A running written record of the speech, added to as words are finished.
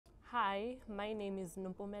Hi, my name is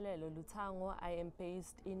Nompumelelo Lutago. I am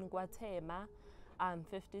based in Guatemala,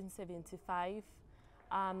 1575.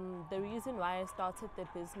 The reason why I started the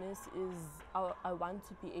business is I want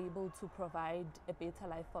to be able to provide a better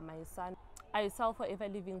life for my son. I sell Forever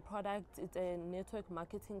Living products. It's a network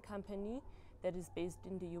marketing company that is based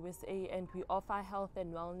in the USA, and we offer health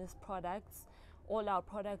and wellness products. All our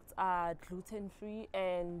products are gluten-free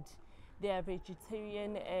and they are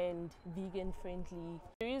vegetarian and vegan friendly.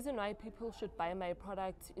 The reason why people should buy my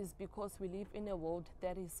product is because we live in a world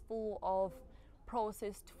that is full of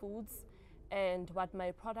processed foods, and what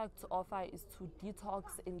my products offer is to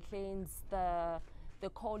detox and cleanse the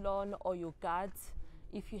colon or your gut.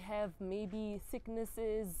 If you have maybe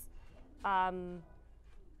sicknesses,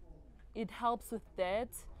 it helps with that.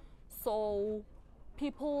 So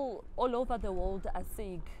people all over the world are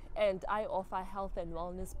sick, and I offer health and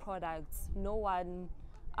wellness products. No one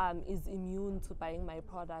is immune to buying my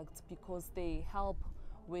products because they help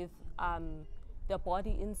with the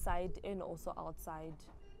body inside and also outside.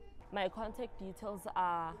 My contact details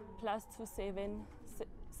are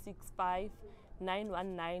 +2765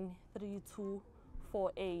 919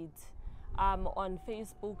 3248. On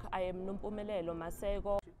Facebook, I am Nompumelelo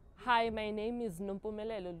Masego. Hi, my name is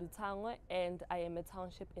Nompumelelo Lutago, and I am a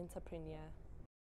township entrepreneur.